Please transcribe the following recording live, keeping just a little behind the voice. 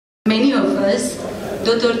Many of us,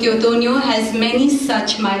 Dr. Teotonio has many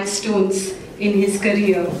such milestones in his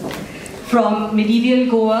career. From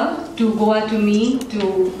medieval Goa to Goa-Timor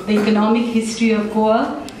to the economic history of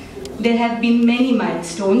Goa, there have been many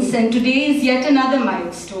milestones, and today is yet another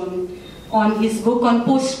milestone on his book on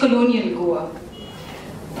post-colonial Goa.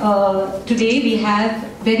 Today we have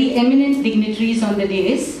very eminent dignitaries on the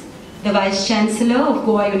dais: the Vice Chancellor of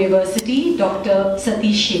Goa University, Dr.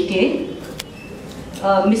 Satish Shetye,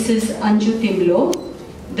 Mrs. Anju Timlo,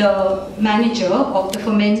 the manager of the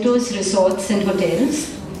Fomentos Resorts and Hotels,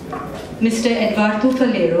 Mr. Eduardo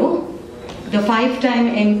Falero, the five-time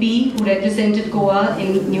MP who represented Goa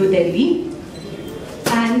in New Delhi,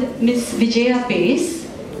 and Ms. Vijaya Pace,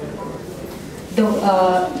 the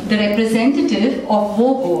representative of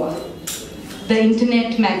Goa, the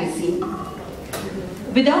internet magazine.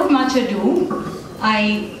 Without much ado,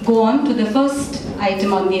 I go on to the first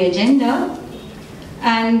item on the agenda,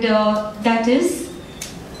 and that is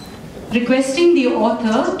requesting the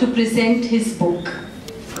author to present his book.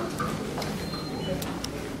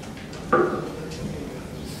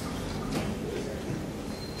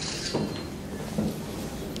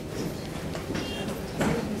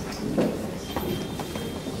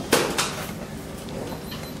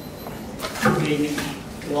 Good evening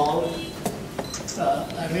to all.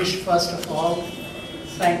 I wish first of all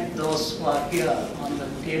thank those who are here on the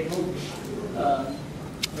table,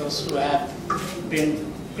 those who have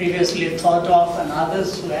been previously thought of and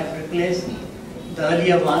others who have replaced the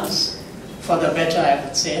earlier ones for the better, I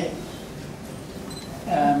would say.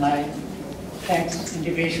 My thanks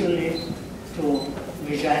individually to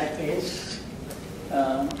Vijay Pace.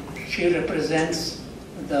 She represents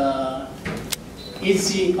the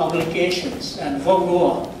Easy Publications and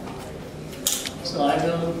Goa. So I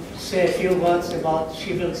will say a few words about,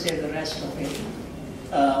 she will say the rest of it.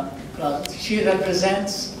 She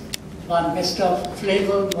represents one Mr.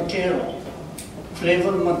 Flavor Montero.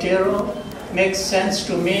 Flavor Montero makes sense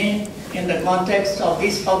to me in the context of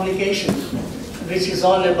this publication, which is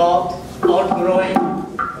all about Goa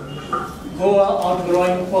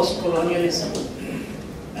Outgrowing Postcolonialism.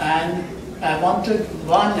 And I wanted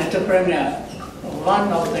one entrepreneur,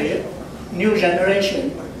 one of the new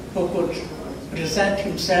generation who could present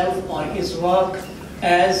himself or his work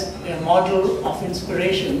as a model of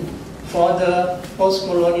inspiration for the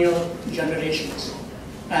post-colonial generations.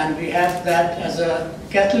 And we have that as a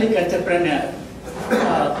Catholic entrepreneur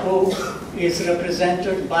who is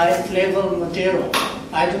represented by Flavor Montero.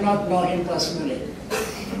 I do not know him personally,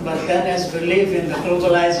 but then as we live in the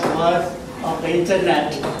globalized world of the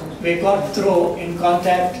internet, we got through in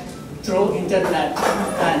contact through internet,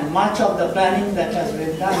 and much of the planning that has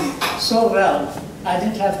been done so well, I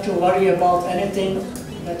didn't have to worry about anything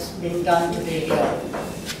that's being done today here.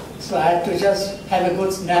 So I had to just have a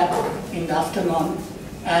good nap in the afternoon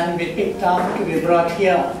and be picked up to be brought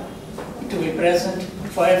here to be present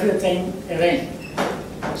for everything arranged.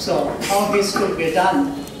 So how this could be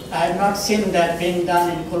done, I have not seen that being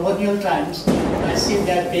done in colonial times. I see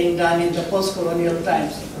that being done in the post-colonial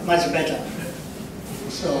times much better.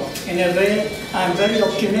 So in a way, I'm very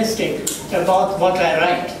optimistic about what I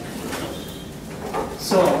write.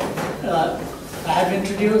 So I have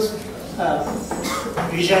introduced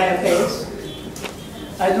Vijaya Pace.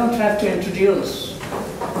 I don't have to introduce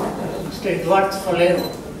Mr. Eduardo Falero.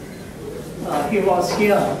 He was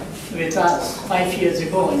here with us 5 years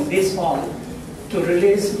ago in this hall to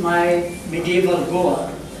release my Medieval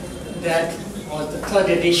Goa. That was the third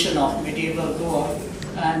edition of Medieval Goa,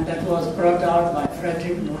 and that was brought out by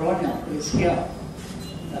Frederick Noronha, who is here.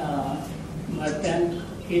 But then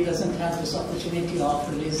he doesn't have this opportunity of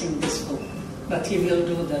releasing this book, but he will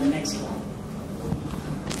do the next one.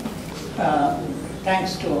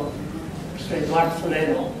 Thanks to Mr. Eduardo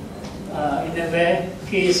Falero. In a way,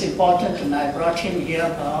 he is important, and I brought him here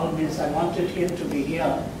by all means. I wanted him to be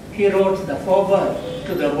here. He wrote the foreword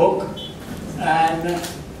to the book, and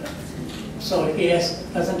so he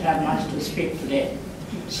doesn't have much to speak today.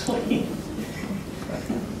 So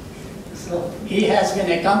he has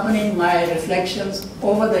been accompanying my reflections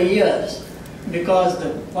over the years, because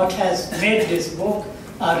what has made this book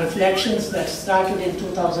are reflections that started in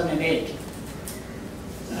 2008.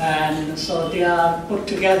 And so they are put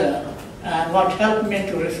together. And what helped me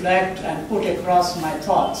to reflect and put across my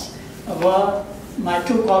thoughts were my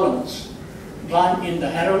two columns. One in the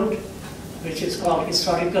Herald, which is called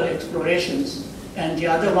Historical Explorations, and the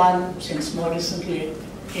other one, since more recently,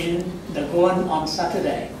 in the Goan on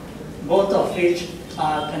Saturday, both of which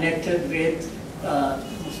are connected with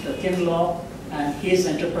Mr. Timlo and his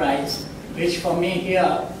enterprise, which for me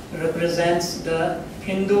here represents the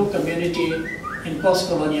Hindu community in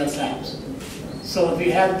post-colonial times. So we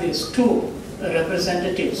have these two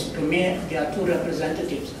representatives. To me, there are two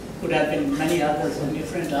representatives. Could have been many others and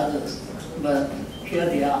different others, but here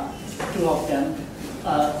they are, two of them.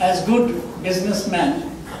 As good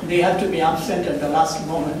businessmen, they have to be absent at the last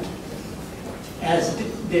moment, as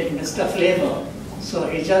did Mr. Flavor. So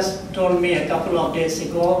he just told me a couple of days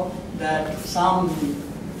ago that some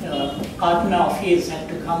partner of his had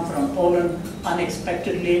to come from Poland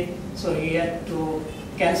unexpectedly, so he had to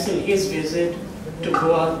cancel his visit to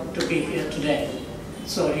Goa to be here today.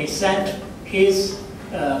 So he sent his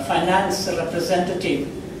finance representative,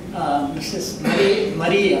 Mrs.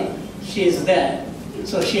 Maria. She is there.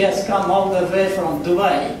 So she has come all the way from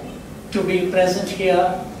Dubai to be present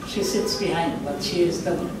here. She sits behind, but she is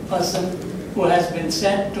the person who has been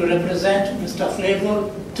sent to represent Mr. Flavor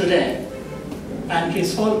today. And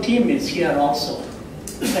his whole team is here also.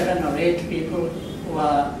 7 or 8 people who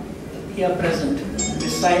are here present,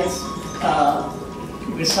 besides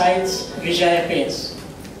Vijay Pace.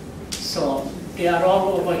 So they are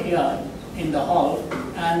all over here in the hall,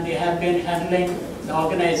 and they have been handling the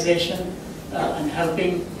organization and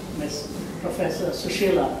helping Ms. Professor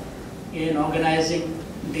Sushila in organizing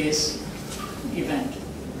this event.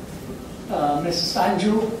 Mrs.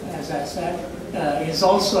 Anju, as I said, is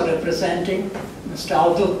also representing Mr.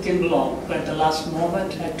 Dr Teotonio, who at the last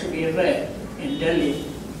moment had to be away in Delhi.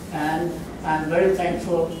 And I'm very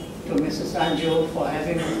thankful to Mrs. Anju for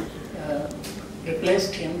having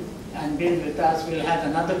replaced him and been with us. We'll have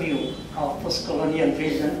another view of post-colonial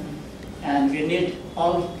vision, and we need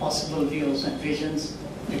all possible views and visions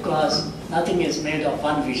because nothing is made of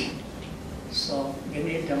one vision. So we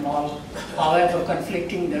need them all, however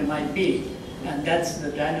conflicting they might be, and that's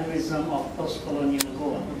the dynamism of post-colonial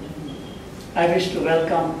Goa. I wish to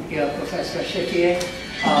welcome here Professor Chettier,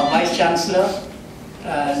 our Vice Chancellor,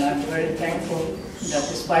 and I'm very thankful that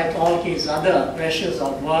despite all his other pressures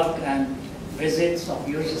of work and visits of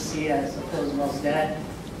UGC, I suppose was there,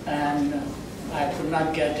 and I could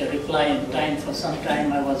not get a reply in time. For some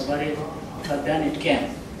time I was worried, but then it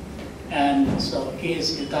came. And so he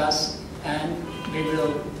is with us, and we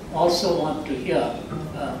will also want to hear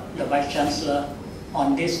the Vice Chancellor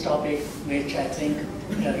on this topic, which I think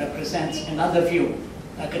represents another view,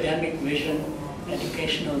 academic vision,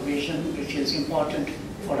 educational vision, which is important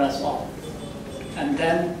for us all. And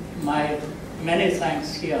then my many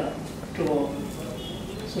thanks here to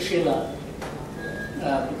Sushila,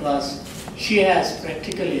 because she has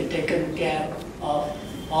practically taken care of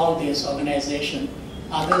all this organization.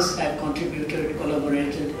 Others have contributed,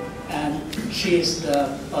 collaborated, and she is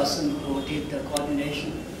the person who did the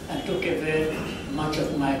coordination and took away much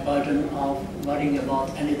of my burden of worrying about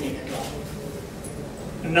anything at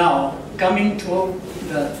all. Now, coming to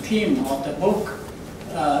the theme of the book,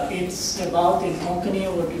 it's about, in Konkani,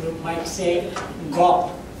 what you might say,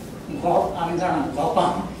 Gop.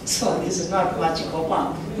 Gopam. So this is not much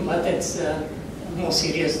Gopam, but it's more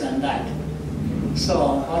serious than that.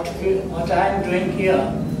 So what I'm doing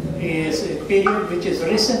here is a period which is a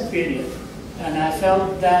recent period, and I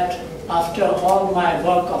felt that after all my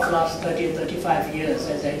work of last 35 years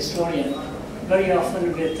as a historian, very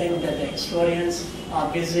often we think that the historians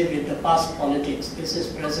are busy with the past politics. This is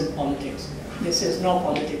present politics. This is no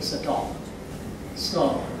politics at all.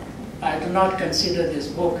 So I do not consider this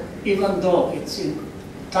book, even though it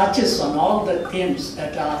touches on all the themes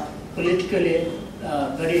that are politically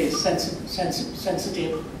very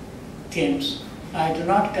sensitive themes, I do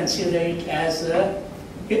not consider it as a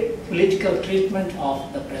political treatment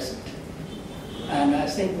of the present. And I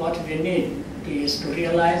think what we need is to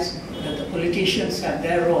realize that the politicians have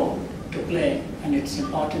their role to play, and it's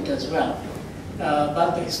important as well.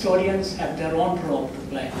 But the historians have their own role to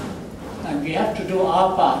play. And we have to do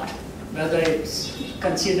our part, whether it's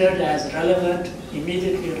considered as relevant,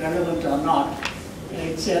 immediately relevant or not.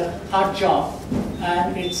 It's a hard job,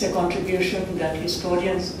 and it's a contribution that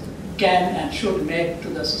historians can and should make to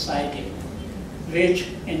the society, which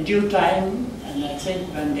in due time, and I think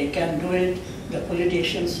when they can do it, the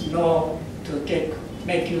politicians know to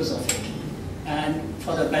make use of it, and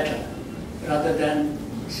for the better, rather than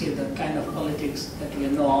see the kind of politics that we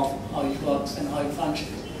know of, how it works and how it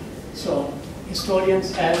functions. So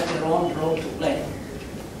historians have their own role to play.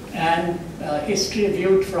 And history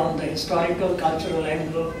viewed from the historical, cultural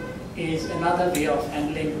angle is another way of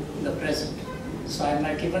handling the present. So I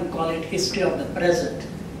might even call it history of the present,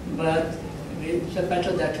 but it's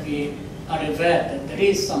better that we are aware that there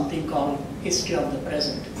is something called history of the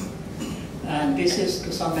present. And this is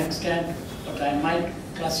to some extent what I might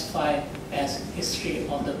classify as history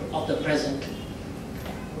of the present.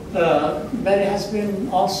 There has been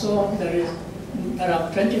also, there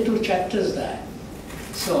are 22 chapters there.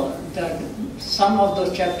 So some of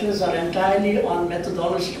those chapters are entirely on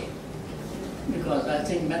methodology, because I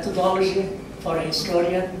think methodology for a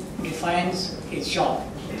historian defines his job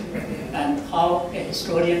and how a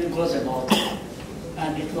historian goes about it.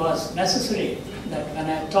 And it was necessary that when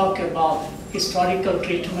I talk about historical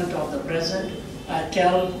treatment of the present, I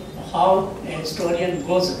tell how a historian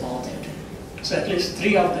goes about it. So at least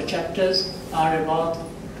 3 of the chapters are about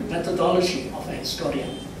the methodology of a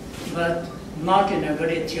historian, but not in a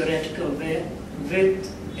very theoretical way,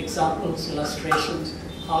 with examples, illustrations,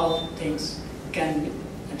 how things can be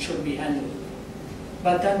and should be handled.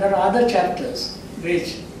 But then there are other chapters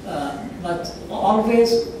which, but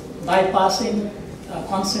always bypassing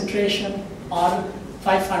concentration on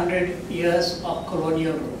 500 years of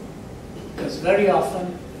colonial rule. Because very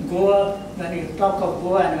often Goa, when you talk of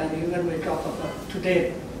Goa and when we talk about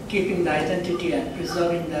today keeping the identity and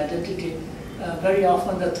preserving the identity, very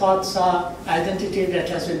often the thoughts are identity that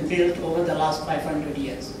has been built over the last 500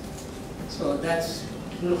 years. So that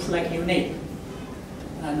looks like unique.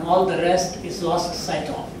 And all the rest is lost sight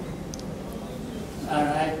of.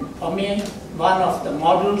 For me, one of the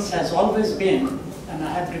models has always been, and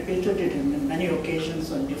I have repeated it in many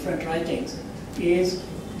occasions on different writings, is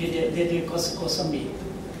Dede Kosambi.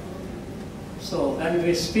 So when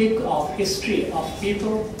we speak of history of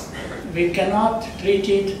people, we cannot treat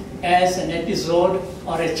it as an episode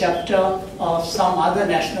or a chapter of some other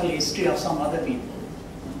national history of some other people.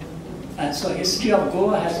 And so history of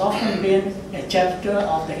Goa has often been a chapter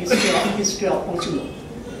of the history of Portugal.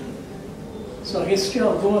 So history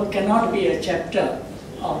of Goa cannot be a chapter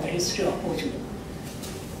of the history of Portugal.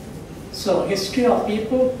 So history of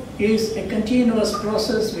people is a continuous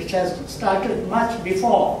process which has started much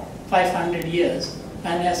before 500 years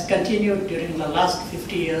and has continued during the last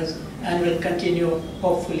 50 years and will continue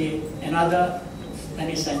hopefully another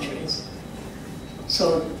many centuries.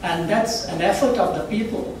 So, and that's an effort of the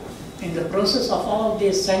people in the process of all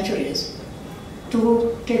these centuries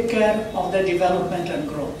to take care of the development and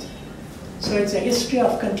growth. So it's a history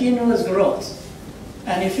of continuous growth.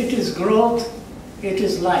 And if it is growth, it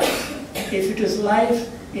is life. If it is life,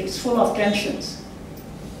 it's full of tensions.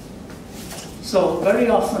 So very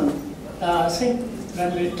often, I think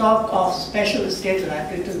when we talk of special status,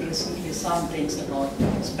 I've written recently some things about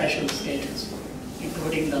special status,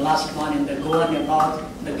 including the last one in the Goan about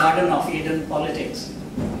the Garden of Eden politics.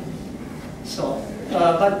 So,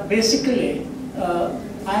 but basically,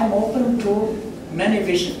 I'm open to many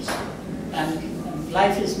visions, and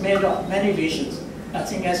life is made of many visions. I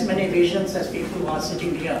think as many visions as people who are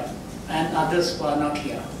sitting here, and others who are not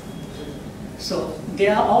here. So they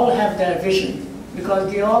all have their vision,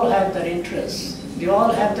 because they all have their interests, they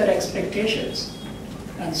all have their expectations.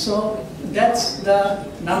 And so that's the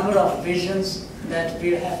number of visions that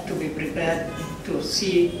we have to be prepared to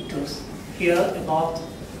see, to hear about,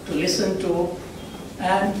 to listen to,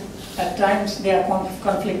 and at times they are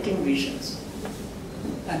conflicting visions.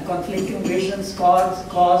 And conflicting visions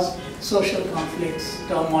cause social conflicts,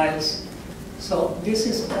 turmoils. So this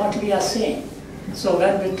is what we are saying. So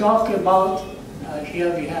when we talk about,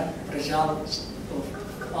 here we have Prajal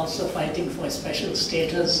also fighting for a special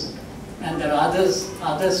status, and there are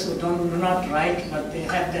others who do not write, but they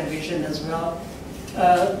have their vision as well.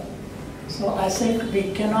 So I think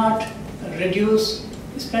we cannot reduce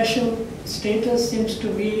special status. Seems to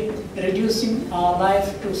be reducing our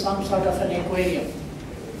life to some sort of an aquarium.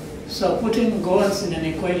 So putting Goans in an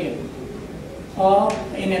aquarium or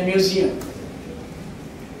in a museum,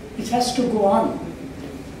 it has to go on.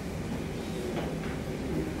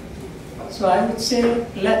 So I would say,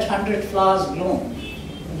 let 100 flowers bloom,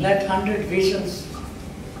 let 100 visions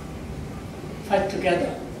fight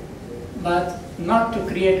together, but not to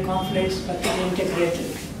create conflicts, but to integrate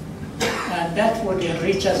it. And that would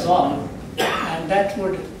enrich us all, and that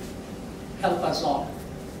would help us all.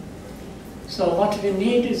 So what we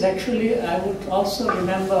need is actually, I would also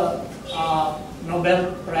remember our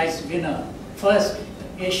Nobel Prize winner, first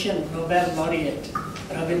Asian Nobel laureate,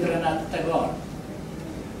 Rabindranath Tagore.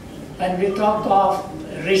 When we talk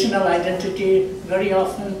of regional identity, very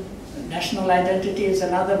often national identity is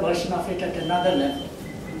another version of it at another level.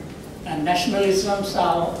 And nationalisms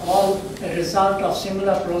are all a result of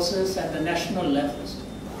similar process at the national levels.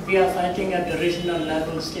 We are fighting at the regional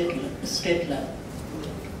level, state level.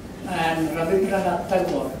 And Rabindranath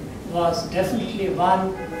Tagore was definitely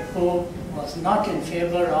one who was not in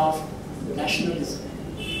favor of nationalism.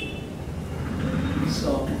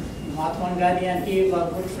 So Mahatma Gandhi and he were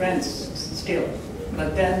good friends still,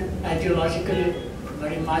 but then ideologically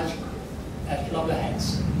very much at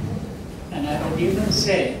loggerheads. And I would even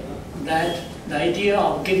say that the idea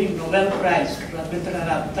of giving Nobel Prize to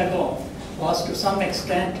Rabindranath Tagore was to some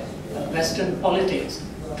extent Western politics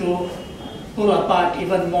to pull apart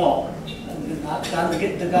even more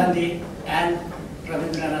the Gandhi and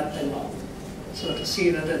Rabindranath Tagore. So to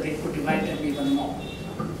see whether they could divide them even more.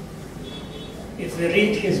 If we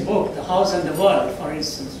read his book, The House and the World, for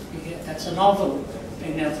instance, that's a novel,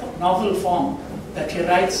 in a novel form, that he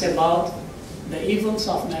writes about the evils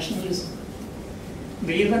of nationalism.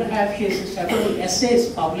 We even have his several essays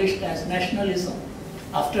published as nationalism.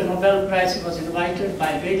 After Nobel Prize, he was invited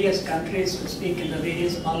by various countries to speak in the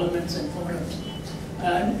various parliaments and forums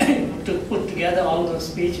to put together all those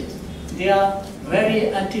speeches. They are very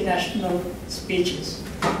anti-national speeches.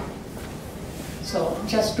 So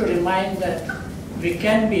just to remind that we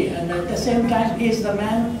can be, and at the same time, he is the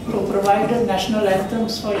man who provided national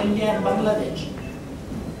anthems for India and Bangladesh.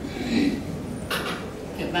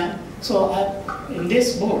 So in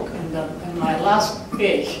this book, in my last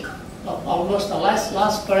page, almost the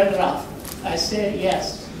last paragraph, I say,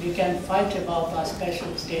 yes, we can fight about our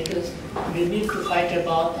special status, we need to fight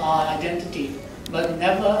about our identity, but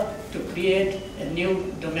never to create a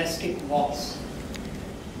new domestic wars,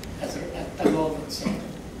 as Tagore would say.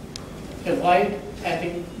 Avoid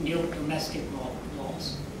having new domestic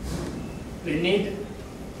wars. We need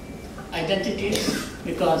identity,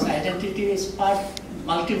 because identity is part,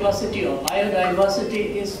 multiversity or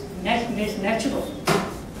biodiversity is natural.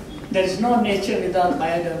 There is no nature without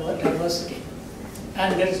biodiversity.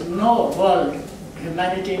 And there is no world,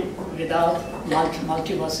 humanity, without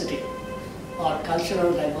multiversity or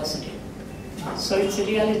cultural diversity. So it's a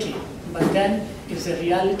reality. But then it's a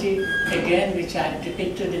reality, again, which I have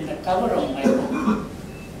depicted in the cover of my book.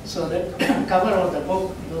 So the cover of the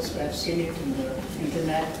book, those who have seen it in the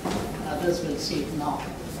internet, others will see it now.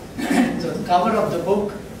 So the cover of the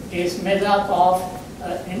book is made up of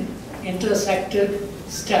intersected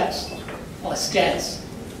steps or stairs.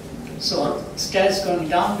 So stairs going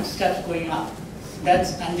down, steps going up.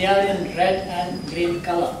 And they are in red and green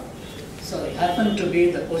color. So it happened to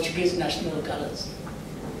be the Portuguese national colors,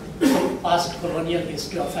 past colonial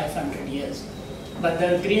history of 500 years. But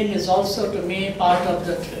the green is also, to me, part of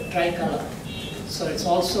the tricolor. So it's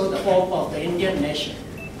also the hope of the Indian nation.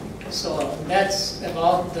 So that's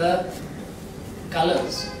about the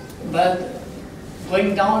colors. But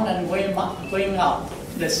going down and going up,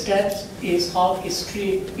 the steps is how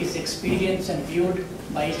history is experienced and viewed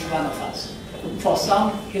by each one of us. For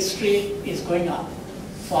some, history is going up.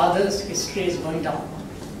 For others, history is going down.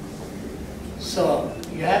 So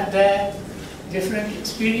you have there different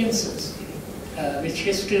experiences which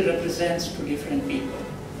history represents to different people.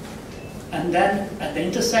 And then at the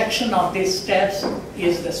intersection of these steps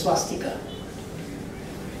is the swastika.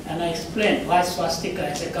 And I explained why swastika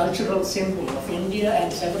is a cultural symbol of India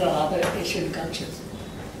and several other Asian cultures.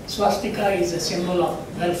 Swastika is a symbol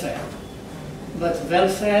of welfare, but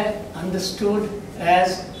welfare understood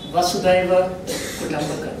as Vasudhaiva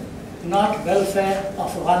Kutumbakam, not welfare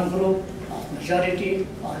of one group, of majority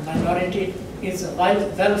or minority. It's the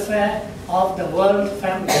welfare of the world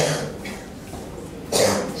family.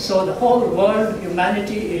 So the whole world,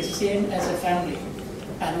 humanity, is seen as a family.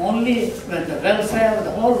 And only when the welfare of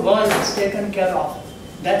the whole world is taken care of,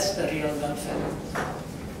 that's the real welfare.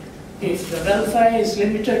 If the welfare is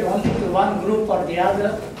limited only to one group or the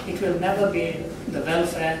other, it will never be the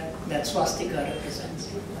welfare that swastika represents.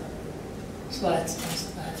 So I've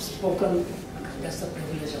spoken, that's the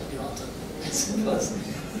privilege of the author, I suppose.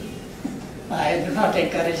 I do not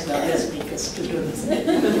encourage the other speakers to do this.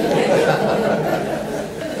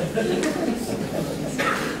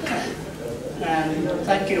 And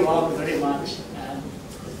thank you all very much. And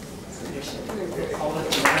over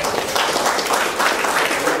to you.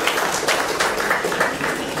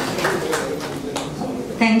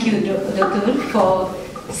 Thank you, Dr. for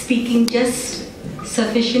speaking just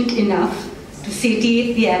sufficient enough to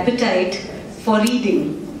satiate the appetite for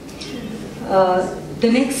reading.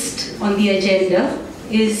 The next on the agenda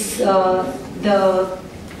is the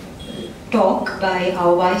talk by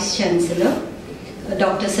our Vice Chancellor,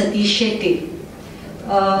 Dr. Satish Shetty.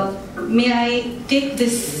 May I take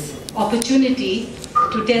this opportunity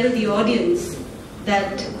to tell the audience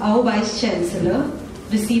that our Vice Chancellor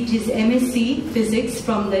received his MSc Physics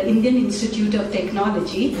from the Indian Institute of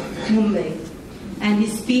Technology, Mumbai, and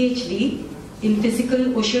his PhD in Physical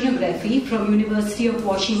Oceanography from University of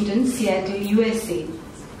Washington, Seattle, USA.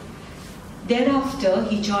 Thereafter,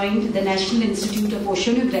 he joined the National Institute of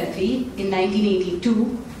Oceanography in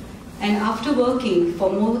 1982, and after working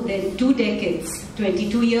for more than 2 decades,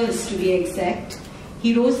 22 years to be exact,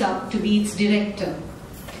 he rose up to be its director.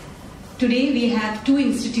 Today we have two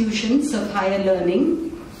institutions of higher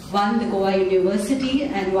learning, one the Goa University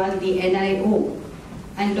and one the NIO.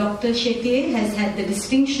 And Dr. Teo has had the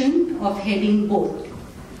distinction of heading both.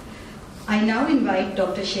 I now invite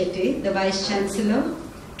Dr. Teo, the Vice Chancellor,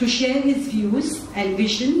 to share his views and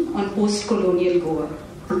vision on post-colonial Goa.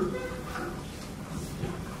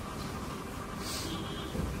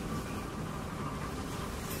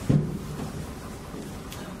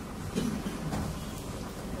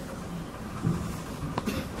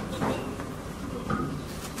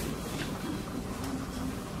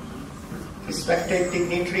 Respected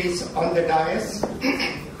dignitaries on the dais,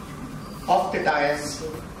 off the dais,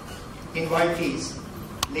 invitees,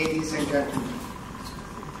 ladies and gentlemen.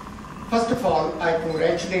 First of all, I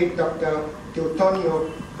congratulate Dr.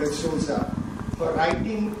 Teotonio De Souza for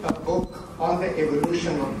writing a book on the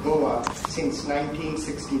evolution of Goa since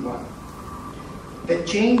 1961. The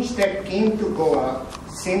change that came to Goa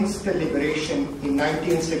since the liberation in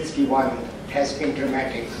 1961 has been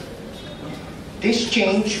dramatic. This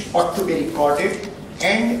change ought to be recorded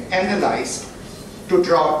and analyzed to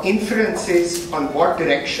draw inferences on what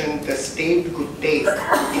direction the state could take in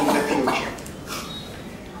the future.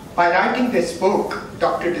 By writing this book,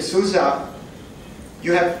 Dr. De Souza,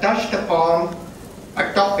 you have touched upon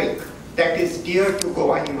a topic that is dear to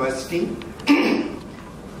Goa University,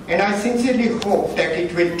 and I sincerely hope that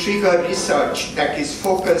it will trigger research that is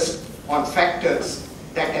focused on factors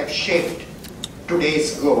that have shaped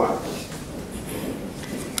today's Goa.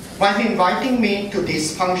 While inviting me to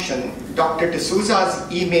this function, Dr. De Souza's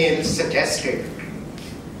email suggested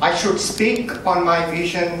I should speak on my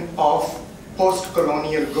vision of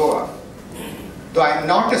post-colonial Goa. Though I am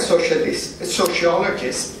not a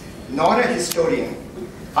sociologist, nor a historian,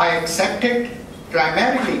 I accepted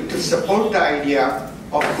primarily to support the idea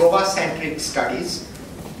of Goa-centric studies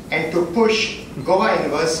and to push Goa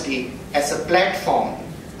University as a platform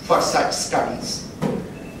for such studies.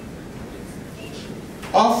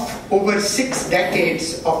 Of over 6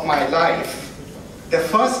 decades of my life, the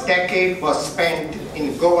first decade was spent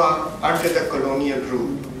in Goa under the colonial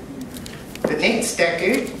rule. The next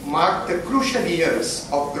decade marked the crucial years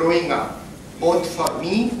of growing up, both for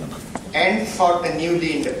me and for the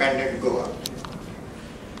newly independent Goa.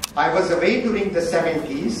 I was away during the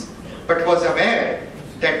 70s, but was aware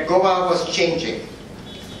that Goa was changing.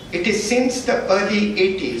 It is since the early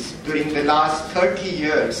 80s, during the last 30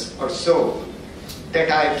 years or so, that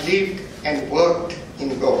I have lived and worked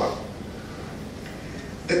in Goa.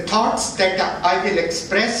 The thoughts that I will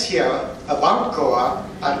express here about Goa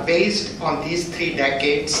are based on these 3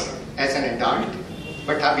 decades as an adult,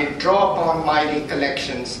 but I will draw upon my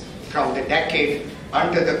recollections from the decade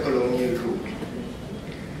under the colonial rule.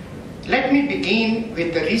 Let me begin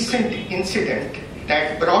with the recent incident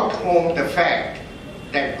that brought home the fact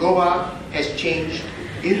that Goa has changed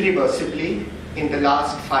irreversibly in the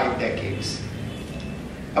last 5 decades.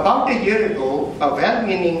 About a year ago, a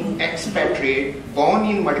well-meaning expatriate born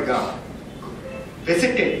in Madgaon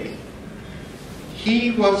visited me.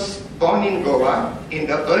 He was born in Goa in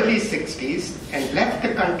the early 60s and left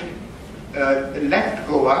the country, left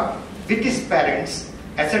Goa with his parents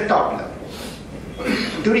as a toddler.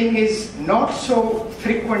 During his not so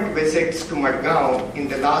frequent visits to Madgaon in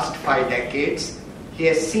the last 5 decades, he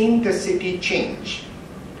has seen the city change.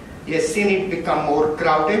 He has seen it become more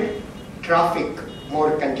crowded, traffic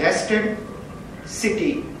more congested,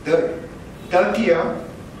 city dirtier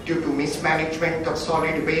due to mismanagement of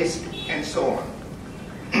solid waste, and so on.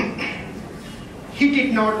 He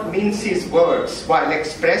did not mince his words while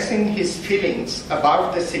expressing his feelings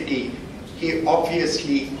about the city he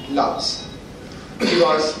obviously loves. He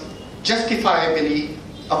was justifiably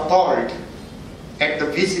appalled at the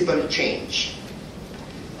visible change.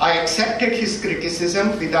 I accepted his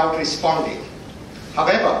criticism without responding.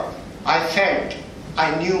 However, I felt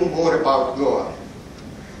I knew more about Goa.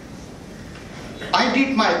 I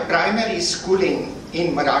did my primary schooling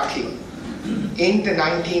in Marathi in the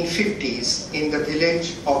 1950s in the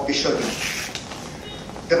village of Bishodi.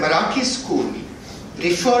 The Marathi school,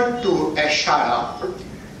 referred to as Shala,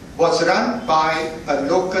 was run by a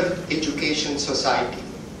local education society.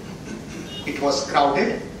 It was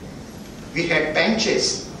crowded. We had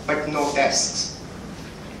benches but no desks.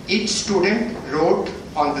 Each student wrote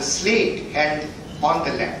on the slate held on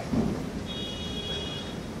the lap.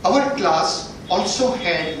 Our class also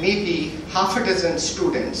had maybe half a dozen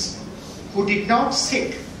students who did not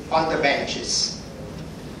sit on the benches.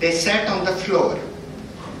 They sat on the floor.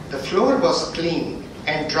 The floor was clean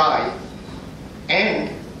and dry,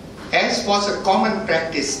 and as was a common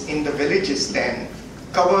practice in the villages then,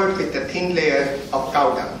 covered with a thin layer of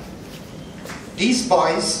cow dung. These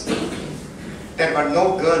boys there were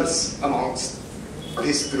no girls amongst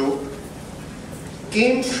this group,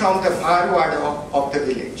 came from the Marwada of the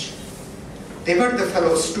village. They were the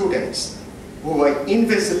fellow students who were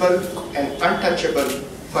invisible and untouchable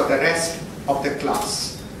for the rest of the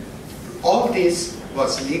class. All this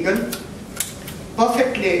was legal,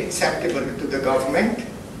 perfectly acceptable to the government,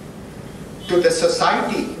 to the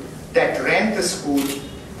society that ran the school,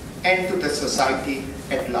 and to the society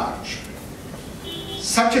at large.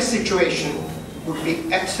 Such a situation would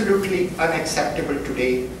be absolutely unacceptable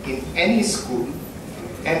today in any school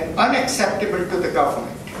and unacceptable to the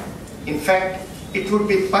government. In fact, it would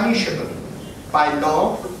be punishable by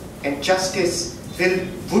law, and justice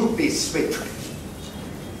would be swift.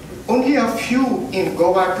 Only a few in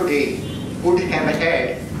Goa today would have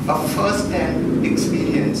had a first-hand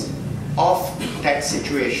experience of that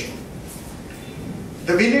situation.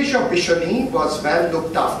 The village of Bishoni was well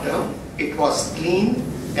looked after. It was clean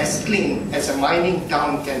as a mining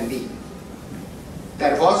town can be.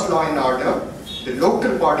 There was law and order. The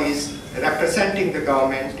local bodies representing the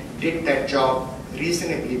government did that job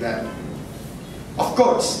reasonably well. Of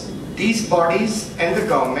course, these bodies and the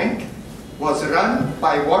government was run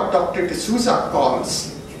by what Dr. De Souza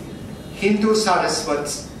calls Hindu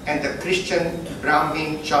Saraswats and the Christian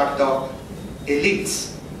Brahmin Chardok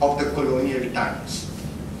elites of the colonial times.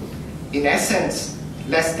 In essence,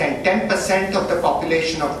 less than 10% of the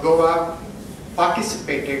population of Goa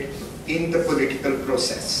participated in the political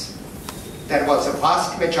process. There was a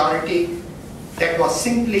vast majority that was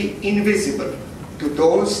simply invisible to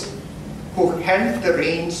those who held the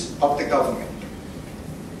reins of the government.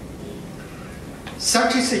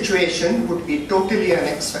 Such a situation would be totally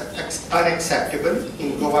unacceptable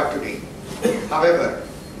in Goa today. However,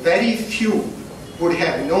 very few would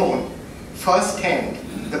have known firsthand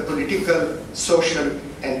the political, social,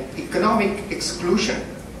 and economic exclusion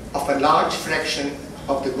of a large fraction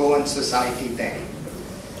of the Goan society then.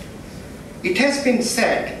 It has been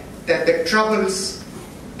said that the troubles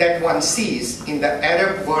that one sees in the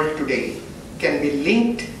Arab world today can be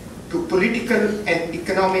linked to political and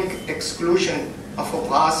economic exclusion of a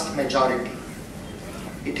vast majority.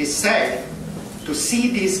 It is sad to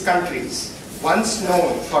see these countries, once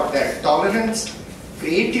known for their tolerance,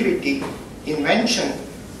 creativity, invention,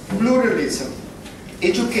 pluralism,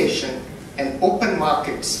 education, and open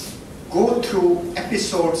markets, go through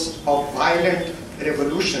episodes of violent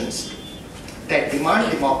revolutions that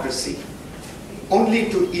demand democracy, only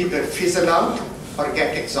to either fizzle out or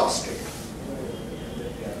get exhausted.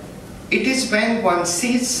 It is when one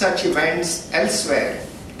sees such events elsewhere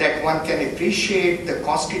that one can appreciate the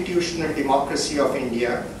constitutional democracy of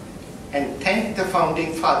India and thank the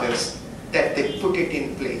founding fathers that they put it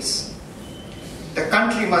in place. The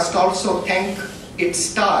country must also thank its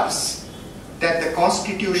stars that the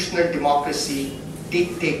constitutional democracy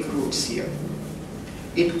did take roots here.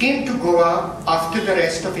 It came to Goa after the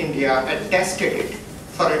rest of India had tested it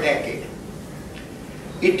for a decade.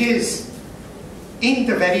 It is in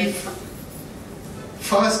the very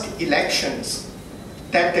first elections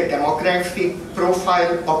that the demographic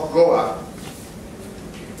profile of Goa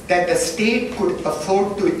that the state could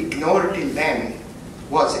afford to ignore till then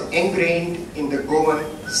was ingrained in the Goan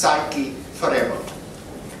psyche forever.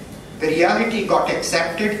 The reality got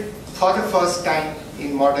accepted for the first time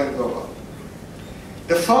in modern Goa.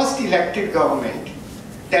 The first elected government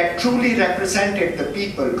that truly represented the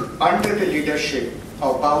people under the leadership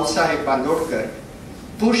of Babasaheb Bandodkar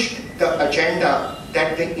pushed the agenda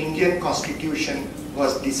that the Indian Constitution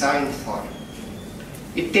was designed for.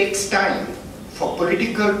 It takes time for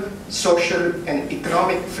political, social, and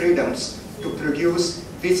economic freedoms to produce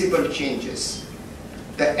visible changes.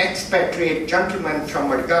 The expatriate gentleman from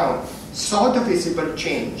Madgaon saw the visible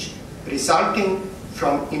change resulting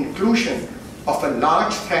from inclusion of a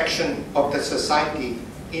large fraction of the society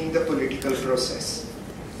in the political process.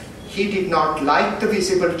 He did not like the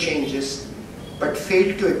visible changes, but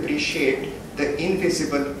failed to appreciate the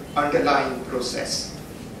invisible underlying process.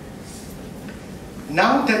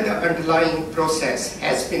 Now that the underlying process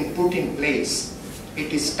has been put in place,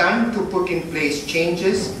 it is time to put in place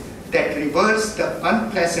changes that reverse the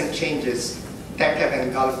unpleasant changes that have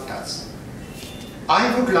engulfed us.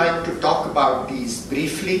 I would like to talk about these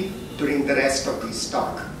briefly during the rest of this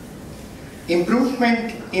talk.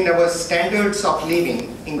 Improvement in our standards of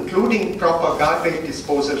living, including proper garbage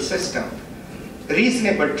disposal system,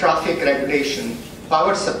 reasonable traffic regulation,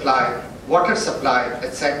 power supply, water supply,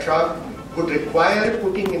 etc., would require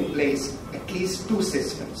putting in place at least two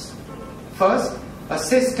systems. First, a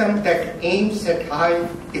system that aims at high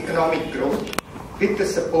economic growth with the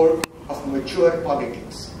support of mature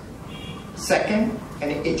politics. Second,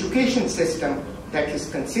 an education system that is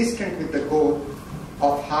consistent with the goal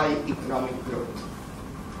of high economic growth.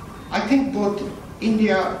 I think both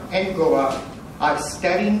India and Goa are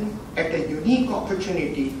staring at a unique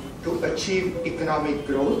opportunity to achieve economic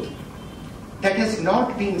growth that has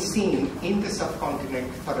not been seen in the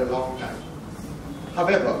subcontinent for a long time.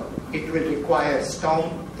 However, it will require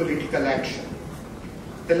strong political action.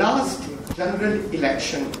 The last general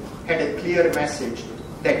election had a clear message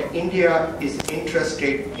that India is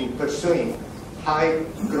interested in pursuing high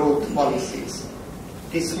growth policies.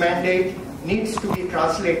 This mandate needs to be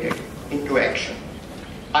translated into action.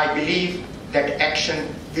 I believe that action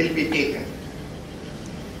will be taken.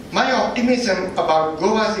 My optimism about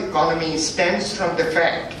Goa's economy stems from the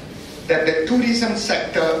fact that the tourism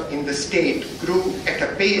sector in the state grew at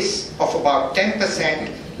a pace of about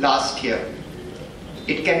 10% last year.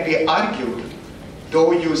 It can be argued,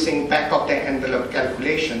 though using back-of-the-envelope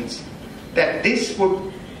calculations, that this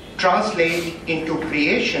would translate into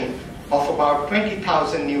creation of about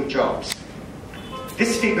 20,000 new jobs.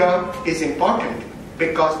 This figure is important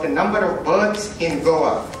because the number of births in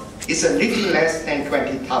Goa is a little less than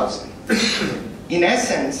 20,000. In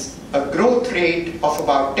essence, a growth rate of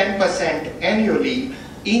about 10% annually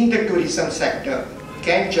in the tourism sector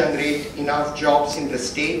can generate enough jobs in the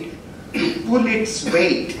state to pull its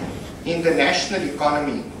weight in the national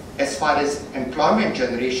economy as far as employment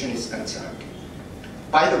generation is concerned.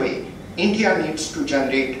 By the way, India needs to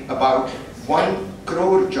generate about 1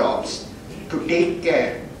 crore jobs to take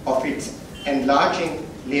care of its enlarging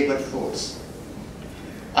labor force.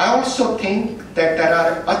 I also think that there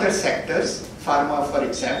are other sectors, pharma for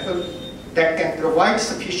example, that can provide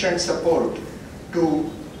sufficient support to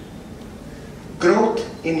growth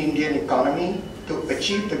in Indian economy to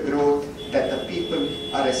achieve the growth that the people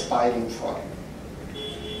are aspiring for.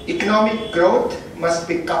 Economic growth must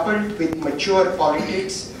be coupled with mature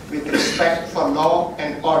politics with respect for law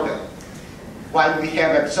and order. While we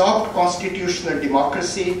have absorbed constitutional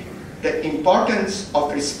democracy, the importance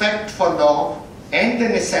of respect for law and the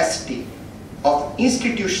necessity of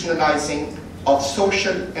institutionalizing of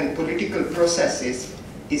social and political processes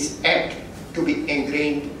is yet to be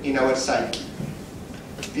ingrained in our psyche.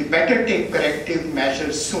 We better take corrective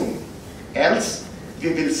measures soon, else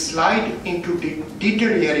we will slide into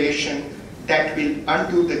deterioration that will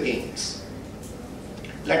undo the gains.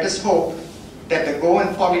 Let us hope that the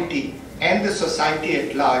Goan polity and the society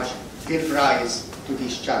at large will rise to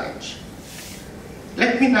this challenge.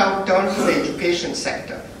 Let me now turn to the education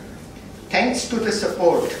sector. Thanks to the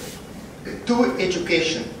support to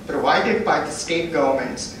education provided by the state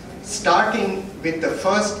governments, starting with the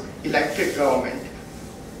first elected government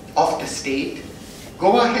of the state,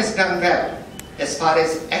 Goa has done well as far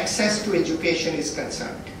as access to education is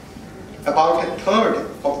concerned. About a third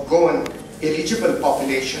of Goan eligible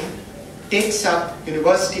population takes up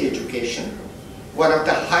university education, one of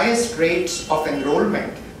the highest rates of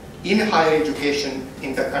enrollment in higher education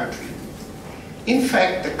in the country. In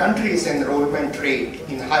fact, the country's enrollment rate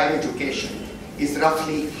in higher education is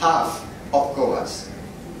roughly half of Goa's.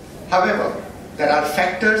 However, there are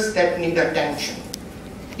factors that need attention.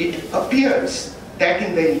 It appears that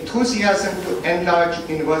in the enthusiasm to enlarge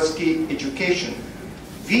university education,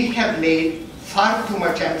 we have laid far too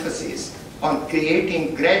much emphasis on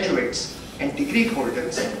creating graduates and degree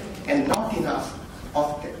holders and not enough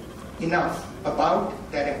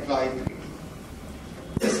about their employability.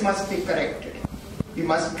 This must be corrected. We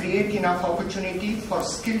must create enough opportunity for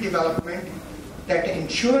skill development that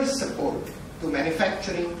ensures support to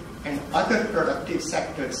manufacturing and other productive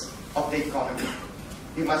sectors of the economy.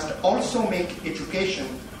 We must also make education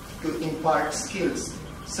to impart skills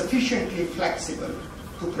sufficiently flexible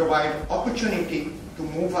to provide opportunity to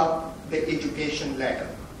move up the education ladder.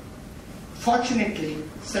 Fortunately,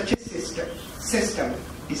 such a system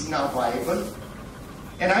is now viable,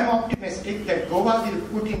 and I'm optimistic that Goa will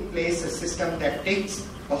put in place a system that takes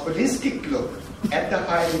a holistic look at the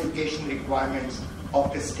higher education requirements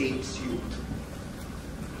of the state's youth.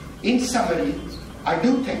 In summary, I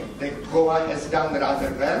do think that Goa has done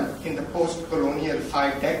rather well in the post-colonial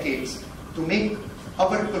 5 decades to make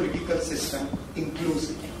our political system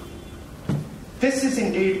inclusive. This is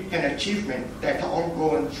indeed an achievement that all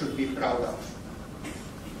Goans should be proud of.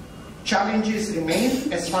 Challenges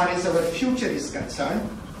remain as far as our future is concerned.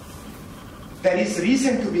 There is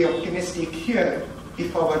reason to be optimistic here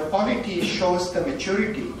if our polity shows the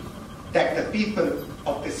maturity that the people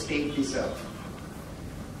of the state deserve.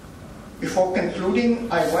 Before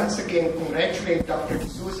concluding, I once again congratulate Dr. De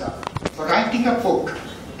Souza for writing a book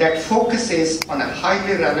that focuses on a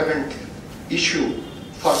highly relevant issue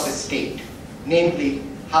for the state, namely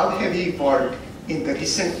how have we evolved in the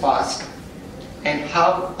recent past and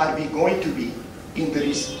how are we going to be in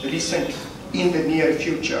the near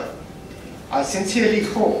future. I sincerely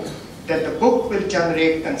hope that the book will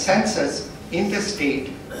generate consensus in the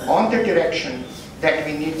state on the direction that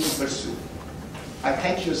we need to pursue. I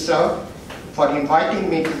thank you, sir, for inviting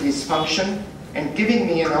me to this function and giving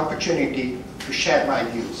me an opportunity to share my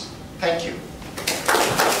views. Thank you.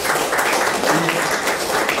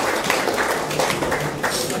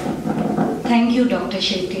 Thank you, Dr.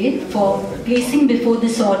 Shete, for placing before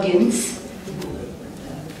this audience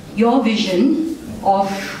your vision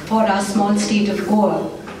for our small state of Goa.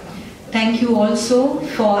 Thank you also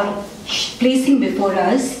for placing before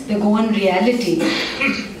us the Goan reality.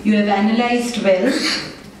 You have analyzed well,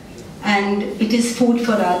 and it is food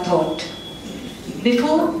for our thought.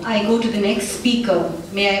 Before I go to the next speaker,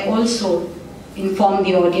 may I also inform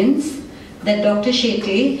the audience that Dr.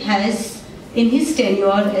 Shete has, in his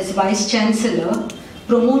tenure as Vice Chancellor,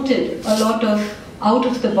 promoted a lot of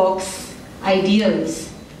out-of-the-box ideas.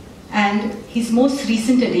 And his most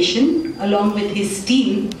recent addition, along with his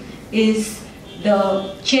team, is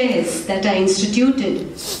the chairs that are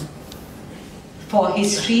instituted for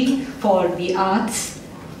history, for the arts,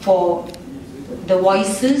 for the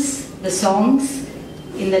voices, the songs,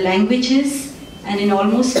 in the languages, and in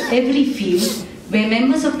almost every field where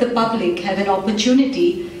members of the public have an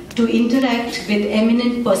opportunity to interact with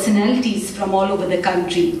eminent personalities from all over the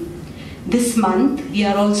country. This month, we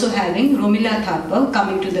are also having Romila Thapa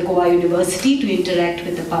coming to the Goa University to interact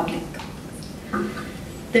with the public.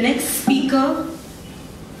 The next speaker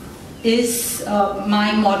is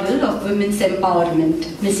my model of women's empowerment,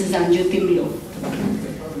 Mrs. Anju Timlo.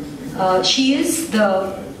 She is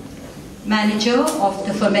the manager of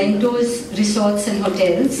the Fermentos Resorts and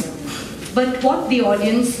Hotels, but what the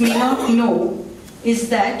audience may not know is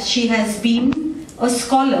that she has been a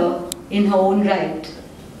scholar in her own right.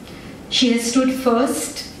 She has stood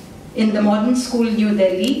first in the Modern School, New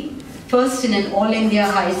Delhi, first in an All India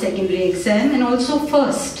High Secondary exam, and also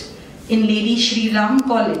first in Lady Shri Ram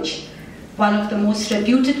College, one of the most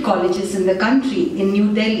reputed colleges in the country in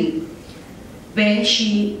New Delhi, where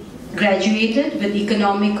she graduated with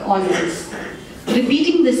economic honors.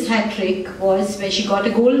 Repeating this hat trick was where she got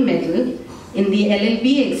a gold medal in the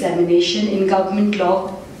LLB examination in Government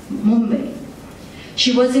Law, Mumbai.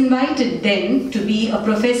 She was invited then to be a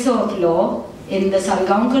professor of law in the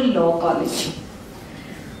Salgaonkar Law College.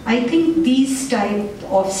 I think these type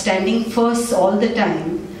of standing first all the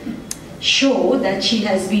time show that she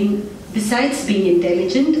has been, besides being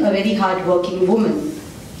intelligent, a very hard-working woman.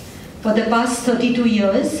 For the past 32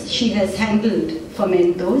 years, she has handled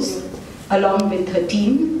Fermentos along with her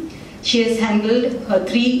team. She has handled her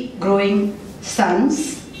 3 growing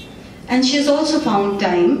sons, and she has also found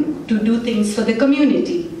time to do things for the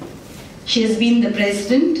community. She has been the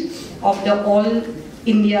president of the All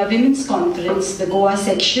India Women's Conference, the Goa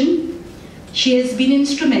section. She has been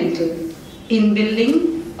instrumental in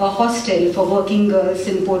building a hostel for working girls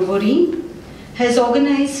in Porvorim, has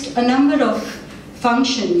organized a number of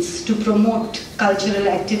functions to promote cultural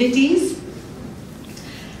activities.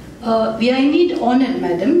 We are indeed honored,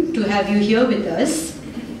 madam, to have you here with us.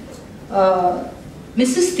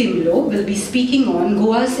 Mrs. Timlo will be speaking on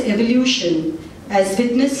Goa's evolution as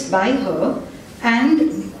witnessed by her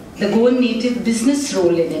and the Goan native business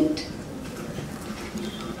role in it.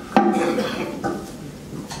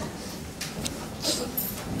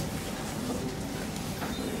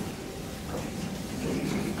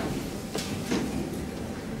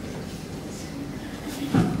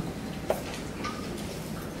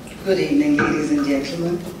 Good evening, ladies and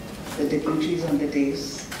gentlemen, the dignitaries on the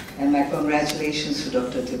dais, and my congratulations to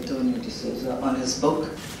Dr. Teotonio De Souza on his book.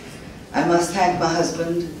 I must thank my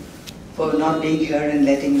husband for not being here and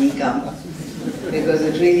letting me come, because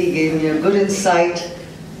it really gave me a good insight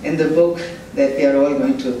in the book that we are all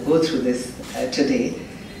going to go through this today.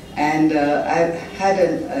 And I've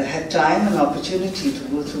had time and opportunity to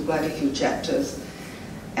go through quite a few chapters.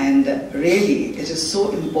 And really, it is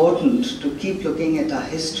so important to keep looking at our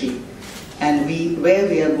history and where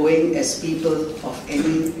we are going as people of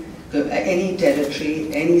any territory,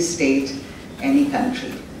 any state, any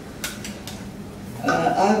country.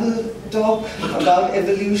 I will talk about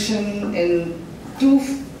evolution in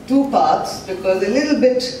two parts, because a little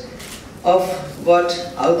bit of what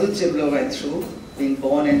Dr. Timlo went through, being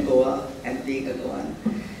born in Goa and being a Goan,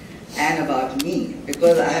 and about me,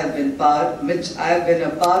 because I have been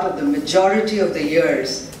a part of the majority of the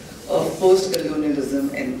years of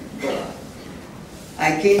post-colonialism in Goa.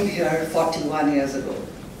 I came here 41 years ago,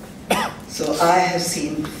 so I have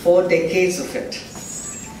seen 4 decades of it.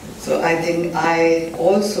 So I think I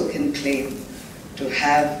also can claim to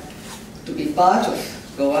have to be part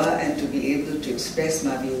of Goa and to be able to express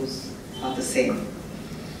my views on the same.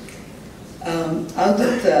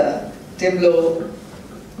 Dr. Timlo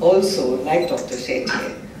also, like Dr.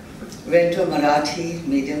 Shetye, went to a Marathi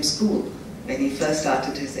medium school when he first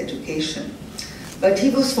started his education. But he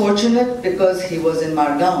was fortunate because he was in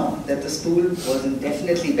Margaon, that the school was in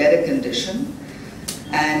definitely better condition,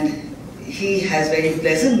 and he has very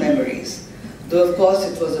pleasant memories. Though of course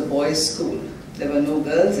it was a boys' school. There were no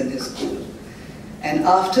girls in his school. And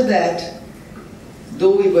after that,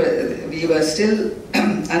 though we were still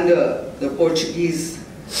under the Portuguese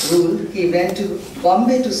rule, he went to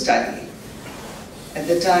Bombay to study. At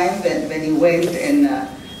the time when he went in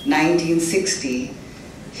 1960,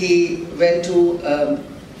 he went to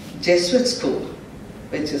Jesuit school,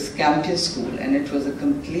 which is Campion School, and it was a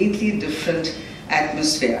completely different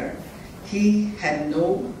atmosphere. He had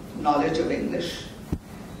no knowledge of English,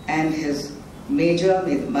 and his major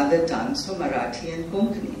mother tongues were Marathi and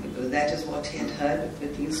Konkani, because that is what he had heard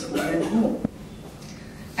between school and home.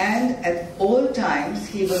 And at all times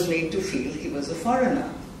he was made to feel he was a foreigner,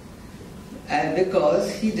 because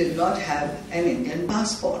he did not have an Indian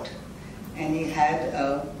passport. And he had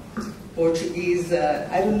a Portuguese,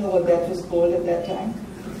 I don't know what that was called at that time.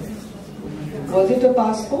 Was it a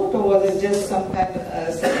passport or was it just some kind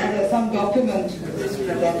of, some document?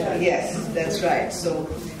 Yes, that's right. So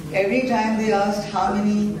every time they asked how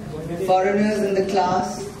many foreigners in the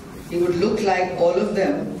class, he would look like all of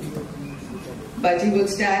them, but he would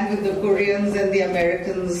stand with the Koreans and the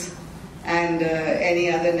Americans and any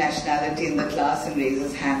other nationality in the class and raise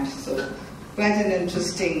his hand. So quite an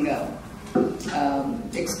interesting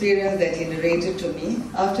experience that he narrated to me.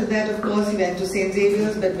 After that, of course, he went to St.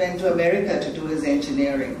 Xavier's, but went to America to do his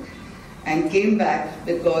engineering, and came back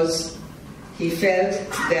because he felt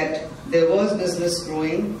that there was business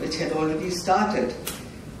growing, which had already started,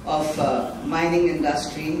 of mining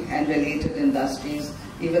industry and related industries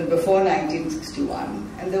even before 1961.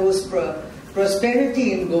 And there was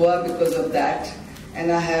prosperity in Goa because of that.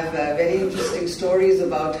 And I have very interesting stories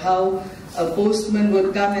about how a postman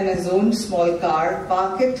would come in his own small car,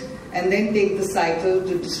 park it, and then take the cycle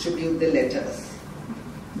to distribute the letters.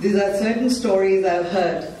 These are certain stories I've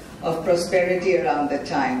heard of prosperity around that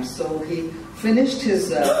time. So he finished his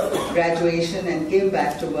graduation and came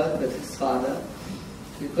back to work with his father,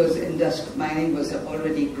 because mining was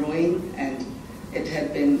already growing and it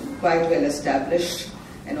had been quite well established,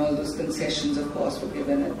 and all those concessions, of course, were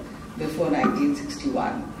given before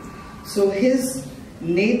 1961. So his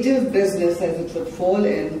native business, as it would fall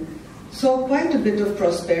in, saw quite a bit of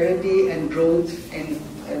prosperity and growth in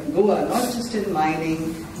Goa, not just in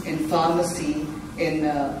mining, in pharmacy, in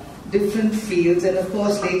different fields, and of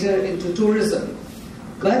course later into tourism.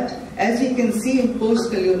 But as we can see in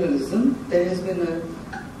post-colonialism, there has been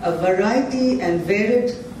a variety and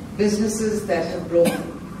varied businesses that have grown.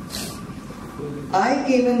 I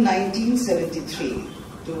came in 1973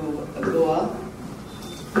 to Goa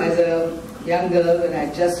as a young girl when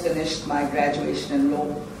I just finished my graduation in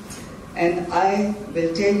law. And I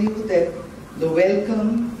will tell you that the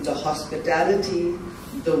welcome, the hospitality,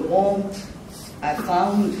 the warmth I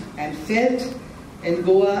found and felt in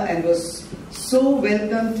Goa, and was so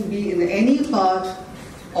welcome to be in any part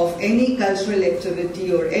of any cultural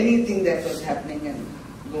activity or anything that was happening in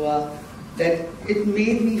Goa, that it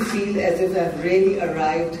made me feel as if I've really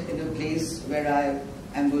arrived in a place where I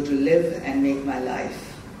am going to live and make my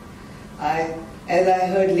life. As I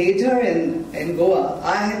heard later in Goa,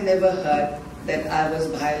 I had never heard that I was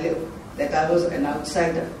Bhaile, that I was an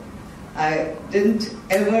outsider. I didn't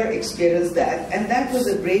ever experience that, and that was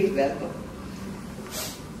a great welcome.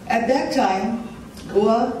 At that time,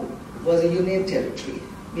 Goa was a union territory.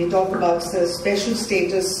 We talk about the special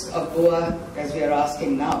status of Goa as we are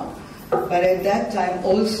asking now. But at that time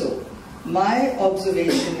also, my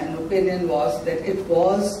observation and opinion was that it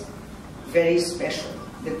was very special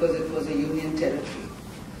because it was a union territory.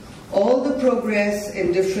 All the progress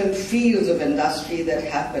in different fields of industry that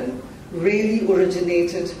happened really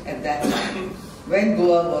originated at that time, when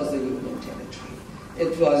Goa was a union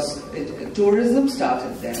territory. Tourism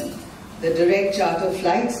started then. The direct charter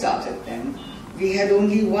flight started then. We had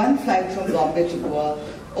only one flight from Bombay to Goa.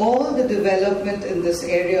 All the development in this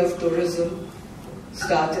area of tourism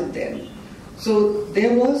started then. So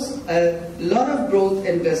there was a lot of growth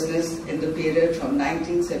in business in the period from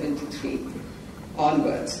 1973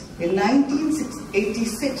 onwards. In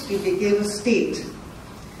 1986, we became a state.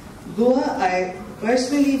 Goa, I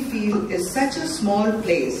personally feel, is such a small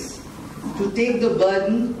place to take the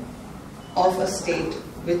burden of a state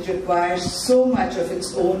which requires so much of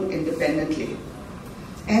its own independently.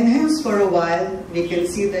 And hence, for a while, we can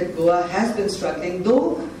see that Goa has been struggling,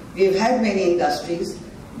 though we've had many industries,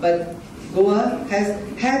 but Goa has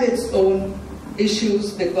had its own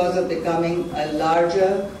issues because of becoming a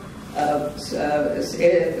larger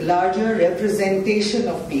representation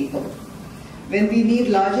of people. When we need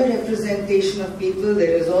larger representation of people,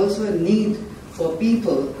 there is also a need for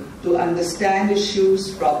people to understand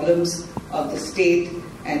issues, problems of the state,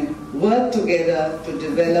 and work together to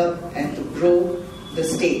develop and to grow the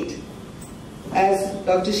state. As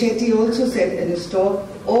Dr. Shetty also said in his talk,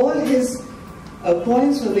 all his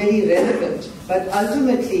points were very relevant, but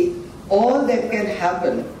ultimately all that can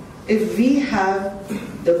happen if we have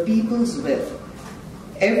the people's will.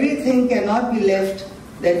 Everything cannot be left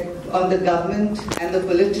on the government and the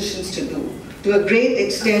politicians to do. To a great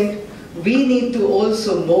extent, we need to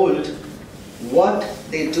also mold what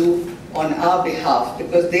they do on our behalf,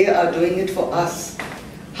 because they are doing it for us.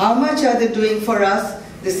 How much are they doing for us?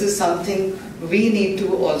 This is something we need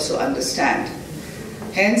to also understand.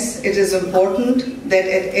 Hence, it is important that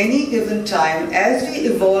at any given time, as we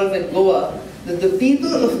evolve in Goa, that the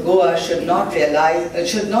people of Goa should not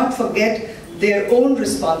forget their own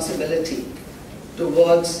responsibility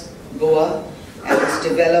towards Goa and its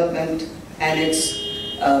development and its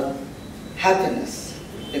happiness,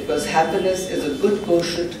 because happiness is a good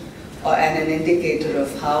quotient and an indicator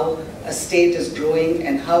of how a state is growing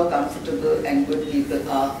and how comfortable and good people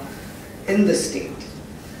are in the state.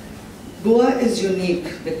 Goa is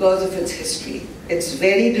unique because of its history. It's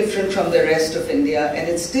very different from the rest of India, and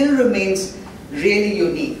it still remains really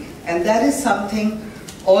unique. And that is something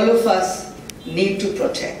all of us need to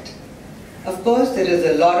protect. Of course, there is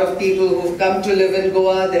a lot of people who've come to live in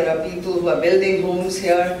Goa. There are people who are building homes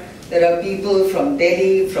here. There are people from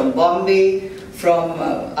Delhi, from Bombay, from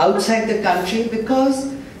outside the country, because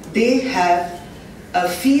they have a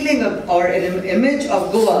feeling or an image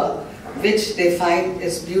of Goa which they find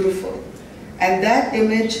is beautiful. And that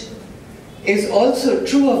image is also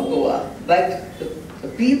true of Goa, but the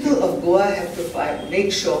people of Goa have to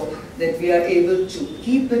make sure that we are able to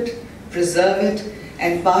keep it, preserve it,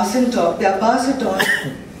 and pass it on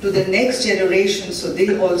to the next generation so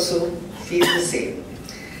they also feel the same.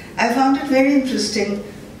 I found it very interesting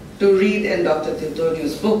to read in Dr.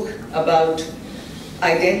 Teotonio's book about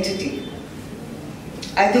identity.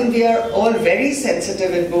 I think we are all very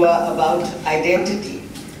sensitive in Goa about identity,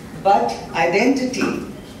 but identity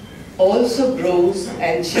also grows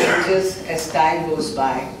and changes as time goes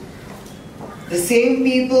by. The same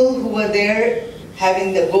people who were there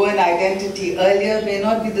having the Goan identity earlier may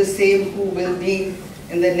not be the same who will be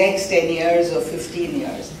in the next 10 years or 15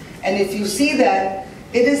 years. And if you see that,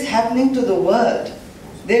 it is happening to the world.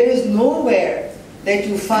 There is nowhere that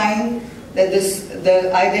you find that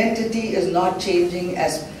the identity is not changing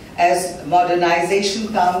as modernization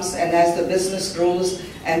comes and as the business grows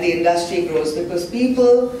and the industry grows, because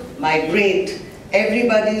people migrate,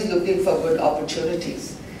 everybody is looking for good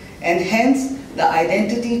opportunities. And hence, the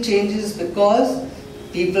identity changes because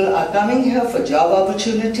people are coming here for job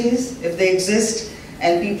opportunities, if they exist,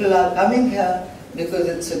 and people are coming here because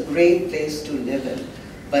it's a great place to live in.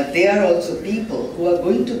 But they are also people who are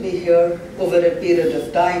going to be here over a period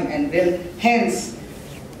of time and will hence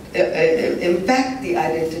impact the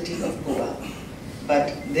identity of Goa.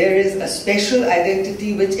 But there is a special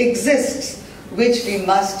identity which exists, which we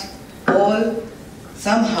must all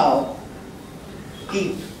somehow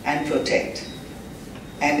keep and protect.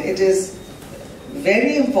 And it is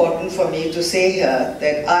very important for me to say here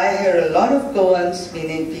that I hear a lot of Goans,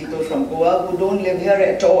 meaning people from Goa, who don't live here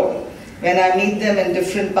at all. When I meet them in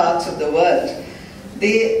different parts of the world,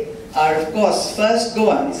 they are, of course, first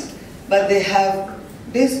Goans, but they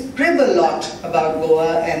crib a lot about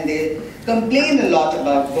Goa and they complain a lot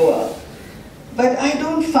about Goa. But I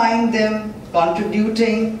don't find them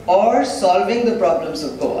contributing or solving the problems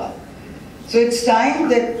of Goa. So it's time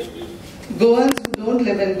that Goans who don't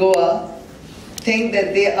live in Goa think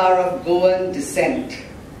that they are of Goan descent,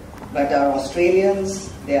 but are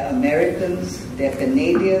Australians, they are Americans, they are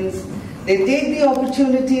Canadians. They take the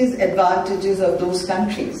opportunities, advantages of those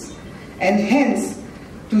countries. And hence,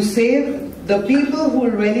 to save the people who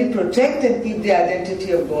will really protect and keep the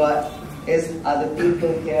identity of Goa are the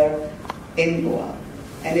people here in Goa.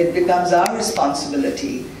 And it becomes our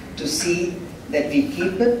responsibility to see that we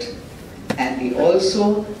keep it, and we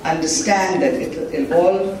also understand that it will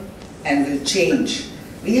evolve and will change.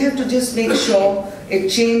 We have to just make sure it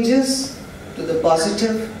changes to the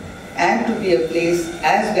positive and to be a place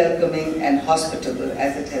as welcoming and hospitable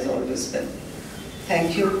as it has always been.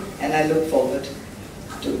 Thank you, and I look forward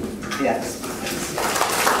to the other speakers.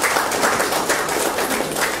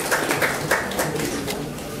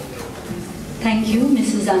 Thank you,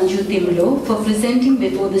 Mrs. Anju Timlo, for presenting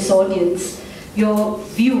before this audience your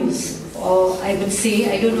views, or I would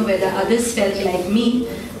say, I don't know whether others felt like me,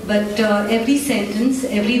 but every sentence,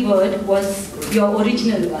 every word was your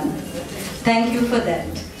original one. Thank you for that.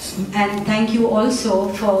 And thank you also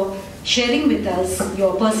for sharing with us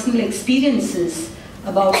your personal experiences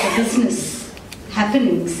about the business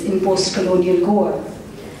happenings in post-colonial Goa.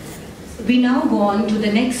 We now go on to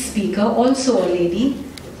the next speaker, also a lady,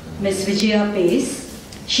 Ms. Vijaya Pace.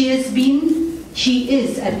 She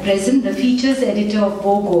is at present the features editor of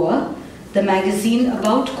Goa, the magazine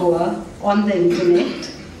about Goa on the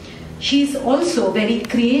internet. She is also very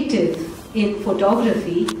creative in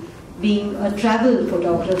photography, being a travel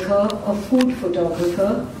photographer, a food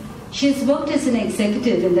photographer. She has worked as an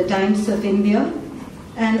executive in the Times of India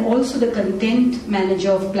and also the content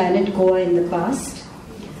manager of Planet Goa in the past.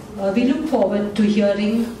 We look forward to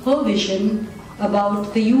hearing her vision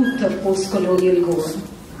about the youth of post-colonial Goa.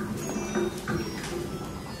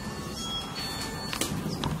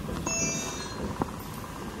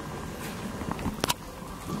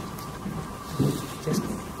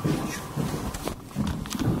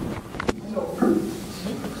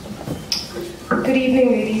 Good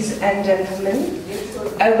evening, ladies and gentlemen.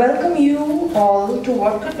 I welcome you all to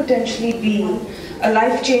what could potentially be a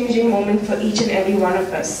life-changing moment for each and every one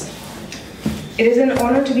of us. It is an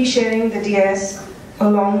honor to be sharing the DS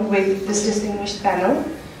along with this distinguished panel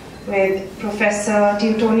with Professor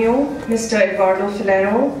Teotonio, Mr. Eduardo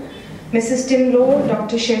Filero, Mrs. Timlo,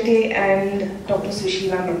 Dr. Shetty, and Dr.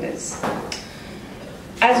 Sushila Mendes.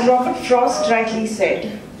 As Robert Frost rightly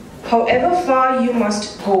said, however far you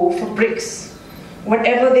must go for bricks,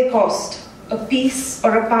 whatever they cost, a piece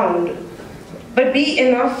or a pound, but be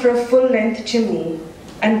enough for a full-length chimney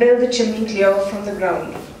and build the chimney clear from the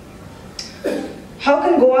ground. How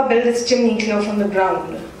can Goa build its chimney clear from the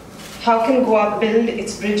ground? How can Goa build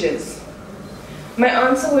its bridges? My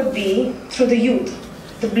answer would be through the youth,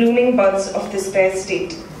 the blooming buds of this fair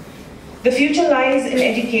state. The future lies in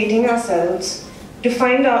educating ourselves to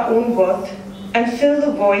find our own worth and fill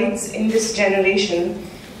the voids in this generation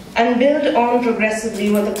and build on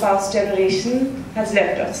progressively what the past generation has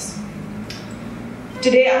left us.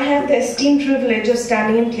 Today I have the esteemed privilege of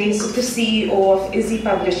standing in place of the CEO of Izzy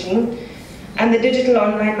Publishing and the digital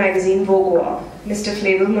online magazine Goa, Mr.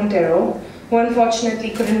 Flavio Montero, who unfortunately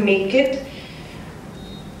couldn't make it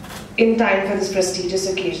in time for this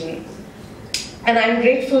prestigious occasion. And I'm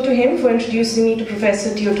grateful to him for introducing me to Professor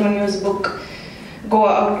Teotonio's book,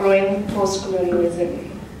 Goa Outgrowing Postcolonialism.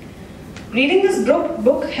 Reading this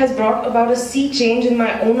book has brought about a sea change in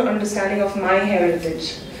my own understanding of my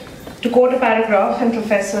heritage. To quote a paragraph in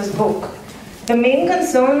Professor's book, the main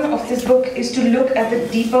concern of this book is to look at the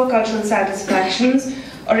deeper cultural satisfactions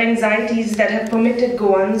or anxieties that have permitted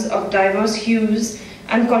Goans of diverse hues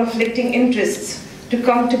and conflicting interests to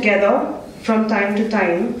come together from time to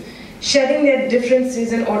time, shedding their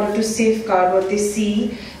differences in order to safeguard what they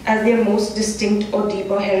see as their most distinct or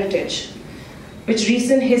deeper heritage, which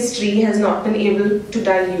recent history has not been able to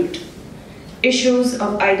dilute. Issues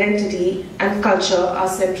of identity and culture are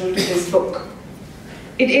central to this book.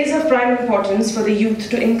 It is of prime importance for the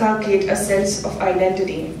youth to inculcate a sense of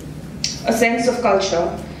identity, a sense of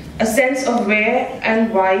culture, a sense of where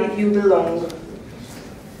and why you belong.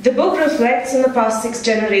 The book reflects on the past 6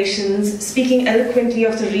 generations, speaking eloquently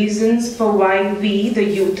of the reasons for why we, the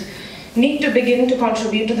youth, need to begin to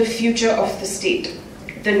contribute to the future of the state,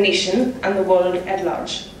 the nation, and the world at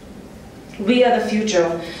large. We are the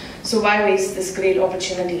future, so why waste this great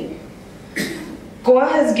opportunity? Goa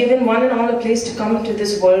has given one and all a place to come into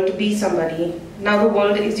this world to be somebody. Now the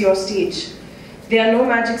world is your stage. There are no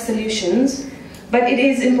magic solutions, but it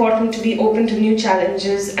is important to be open to new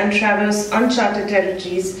challenges and traverse uncharted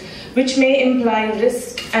territories, which may imply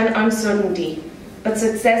risk and uncertainty. But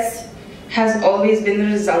success has always been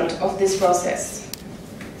the result of this process.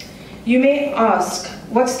 You may ask,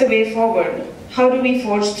 what's the way forward? How do we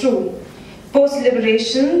forge through?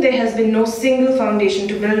 Post-liberation, there has been no single foundation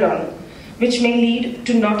to build on, which may lead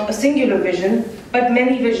to not a singular vision, but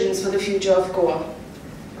many visions for the future of Goa.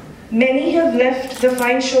 Many have left the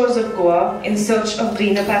fine shores of Goa in search of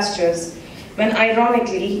greener pastures, when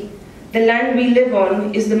ironically, the land we live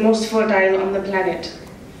on is the most fertile on the planet.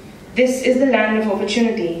 This is the land of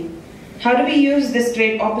opportunity. How do we use this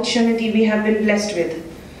great opportunity we have been blessed with?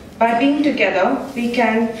 By being together, we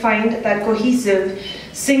can find that cohesive,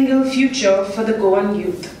 single future for the Goan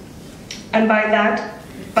youth. And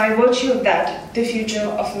by virtue of that, the future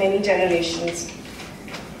of many generations.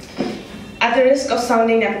 At the risk of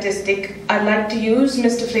sounding nepotistic, I'd like to use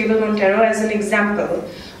Mr. Flavio Montero as an example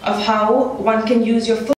of how one can use your full